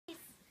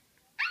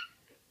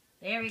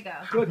There we go.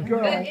 Good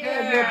girl. Good girl.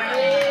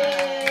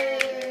 Yay.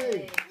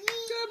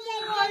 Good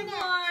boy,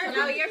 Mark.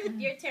 Now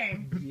your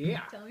turn.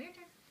 Yeah. Tell me your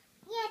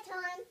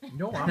turn.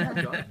 No, I'm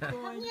done.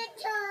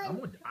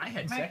 I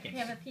had Mark, seconds. you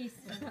have a piece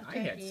of I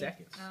had turkey.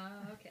 seconds.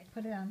 Oh, okay.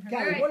 Put it on her.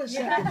 Callie, Alright. what is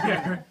second?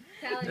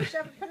 Callie,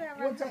 Put it on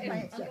her What's up, plate.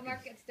 mate? if Uncle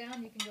Mark gets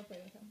down, you can go play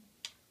with him.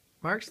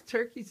 Mark's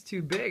turkey's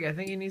too big. I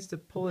think he needs to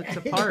pull it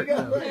There you apart. go.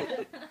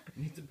 Though.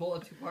 Need to pull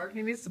it apart.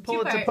 He needs to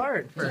pull it Two-part.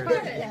 apart Pull first.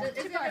 it. Yeah, Is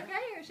it two-part.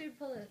 okay or should we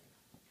pull it?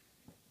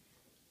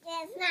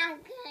 It's not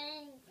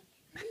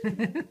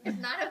good. It's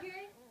not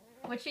okay?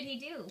 What should he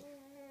do?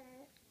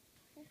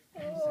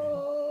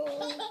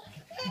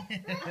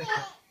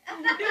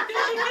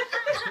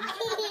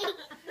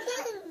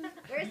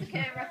 Where's the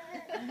camera?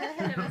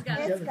 Kevin's got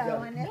it. It's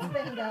going. It's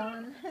been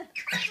going.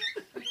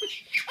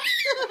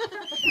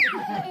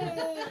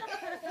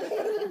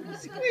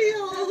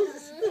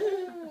 Squeals.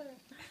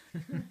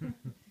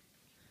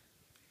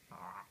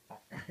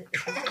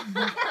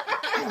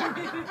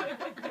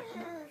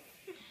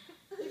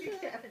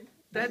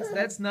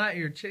 That's not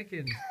your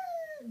chicken.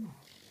 You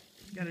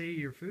gotta eat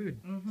your food.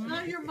 It's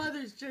not your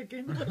mother's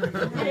chicken.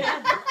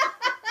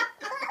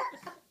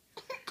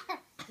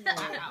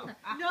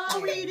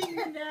 No eating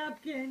the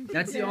napkin.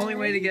 That's the only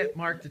way to get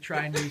Mark to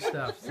try new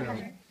stuff. So,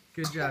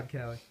 good job,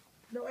 Callie.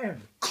 No,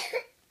 Aaron.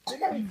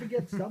 Didn't we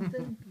forget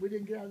something we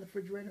didn't get out of the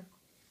refrigerator?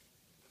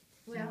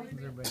 Well, How's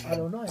everybody I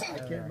don't know. I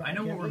can't remember. I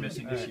know what we're can't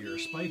missing remember. this year. A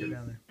spider.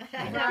 down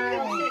there.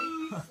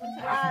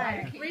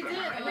 Right. we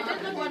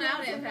did look one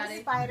out, Aunt Patty.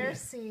 Spider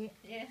seat.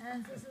 Yeah.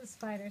 And this is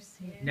spider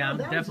seat. Yeah, I'm Oh,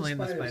 that was definitely in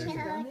the spider spider seat seat.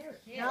 down there.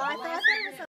 No, I thought it was